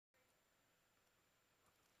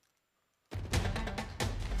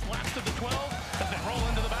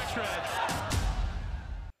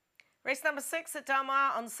Race number 6 at Del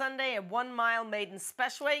Mar on Sunday, a 1 mile maiden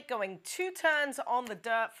special weight, going 2 turns on the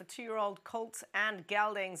dirt for 2-year-old colts and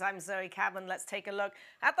geldings. I'm Zoe Cadman. Let's take a look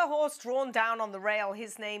at the horse drawn down on the rail.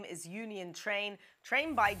 His name is Union Train,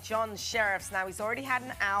 trained by John Sheriffs. Now, he's already had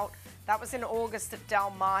an out. That was in August at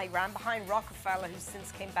Del Mar. He ran behind Rockefeller, who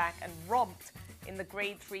since came back and romped in the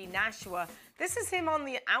Grade 3 Nashua. This is him on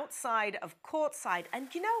the outside of courtside.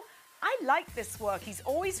 And, you know, I like this work. He's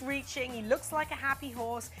always reaching. He looks like a happy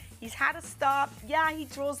horse. He's had a start. Yeah, he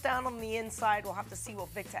draws down on the inside. We'll have to see what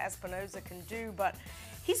Victor Espinoza can do, but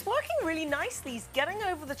he's working really nicely. He's getting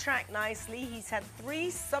over the track nicely. He's had 3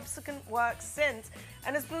 subsequent works since,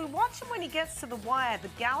 and as we watch him when he gets to the wire, the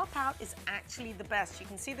gallop out is actually the best. You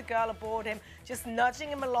can see the girl aboard him just nudging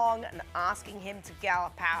him along and asking him to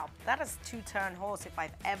gallop out. That is a 2-turn horse if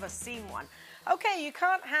I've ever seen one. Okay, you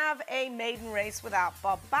can't have a maiden race without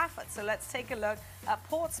Bob Baffert, so let's take a look at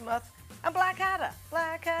Portsmouth and Blackadder.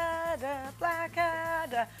 Blackadder,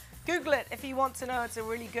 Blackadder. Google it if you want to know. It's a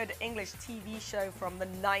really good English TV show from the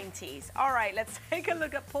 90s. All right, let's take a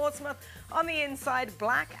look at Portsmouth on the inside,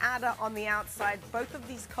 Blackadder on the outside. Both of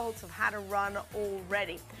these colts have had a run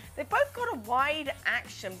already. They've both got a wide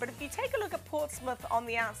action, but if you take a look at Portsmouth on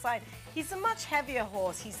the outside, he's a much heavier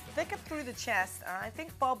horse. He's thicker through the chest, and I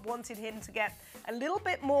think Bob wanted him to get a little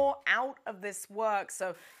bit more out of this work.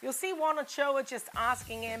 So you'll see Juan Ochoa just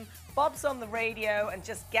asking him, Bob's on the radio, and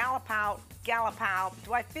just gallop out, gallop out.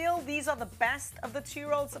 Do I feel these are the best of the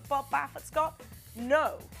 2-year-olds that Bob Baffert's got?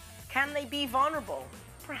 No. Can they be vulnerable?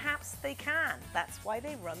 Perhaps they can. That's why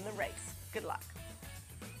they run the race. Good luck.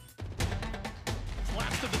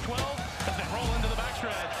 Last of the 12 as they roll into the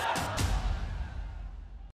backstretch.